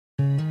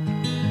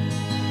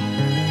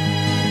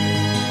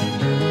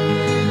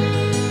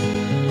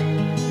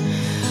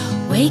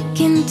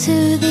Waking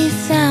to these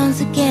sounds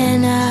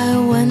again, I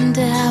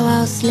wonder how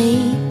I'll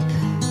sleep.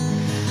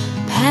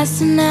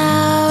 Passing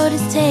out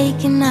is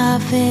taking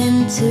off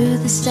into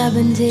the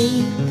stubborn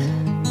deep.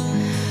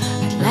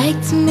 I'd like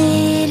to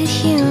meet a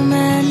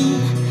human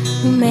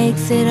who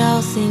makes it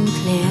all seem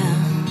clear,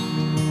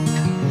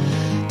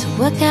 to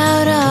work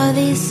out all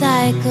these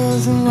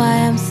cycles and why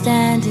I'm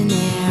standing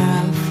here.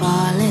 I'm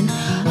falling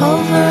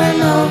over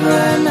and over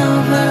and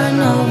over and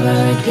over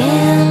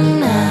again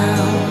now,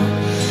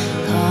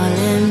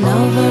 calling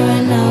over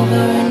and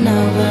over and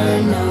over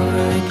and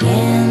over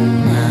again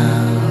now.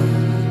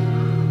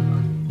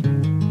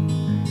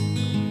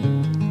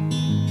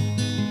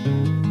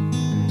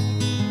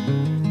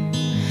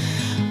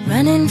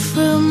 Running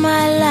through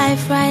my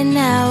life right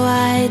now,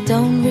 I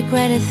don't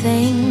regret a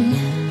thing.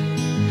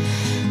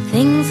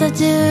 Things I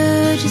do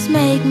just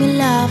make me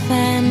laugh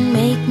and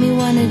make me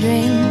wanna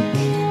drink.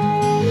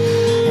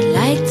 I'd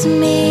like to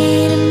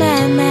meet a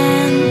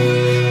madman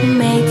who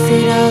makes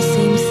it all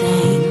seem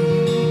sane,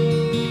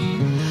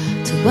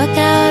 to work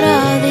out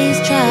all these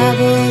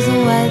troubles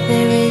and what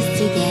there is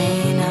to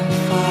gain. I'm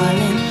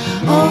falling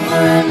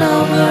over and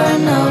over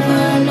and over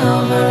and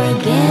over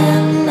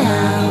again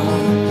now,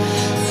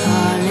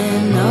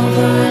 calling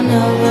over and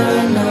over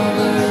and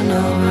over and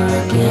over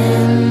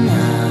again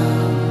now.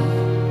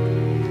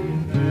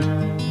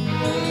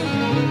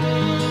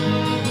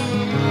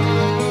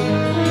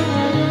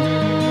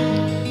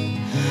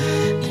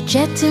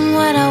 Projecting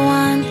what I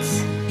want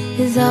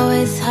is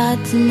always hard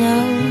to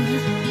know,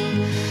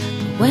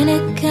 but when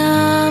it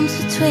comes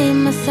between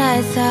my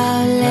sides,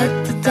 I'll let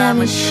the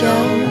damage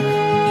show.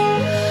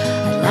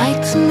 I'd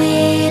like to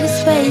meet a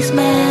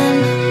spaceman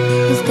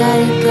who's got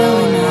it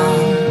going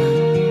on,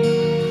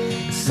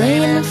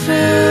 sailing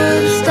through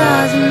the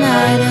stars at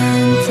night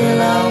until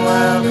our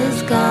world is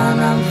gone.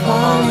 I'm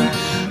falling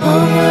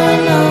over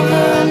and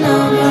over and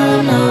over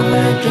and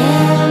over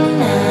again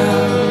now,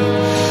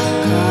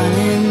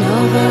 calling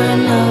over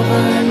and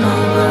over and over.